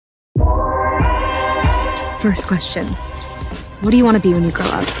First question. What do you want to be when you grow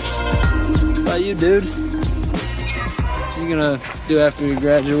up? What about you, dude? What you gonna do after you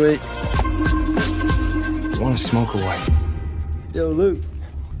graduate? I want to smoke away. Yo, Luke.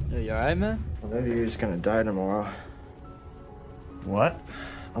 Hey, you alright, man? Well, maybe you're just gonna die tomorrow. What?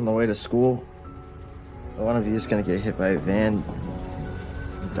 On the way to school, one of you is gonna get hit by a van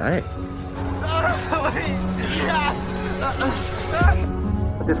and die.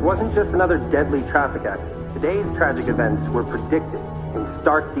 But this wasn't just another deadly traffic accident. Today's tragic events were predicted in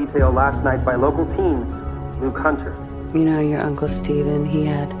stark detail last night by local teen Luke Hunter. You know, your Uncle Stephen, he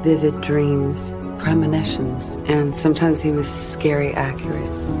had vivid dreams, premonitions, and sometimes he was scary accurate.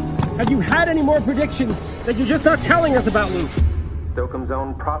 Have you had any more predictions that you're just not telling us about, Luke? Stokeham's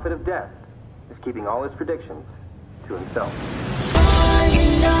own Prophet of Death is keeping all his predictions to himself.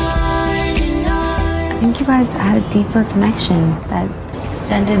 I think you guys had a deeper connection that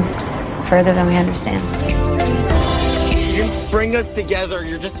extended further than we understand. You didn't bring us together.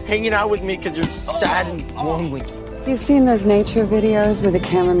 You're just hanging out with me because you're sad and lonely. You've seen those nature videos where the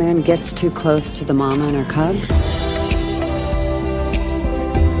cameraman gets too close to the mama and her cub?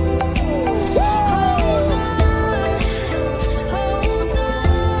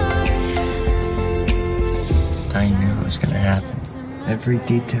 I knew it was gonna happen. Every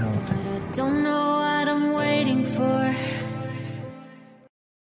detail of it. Don't know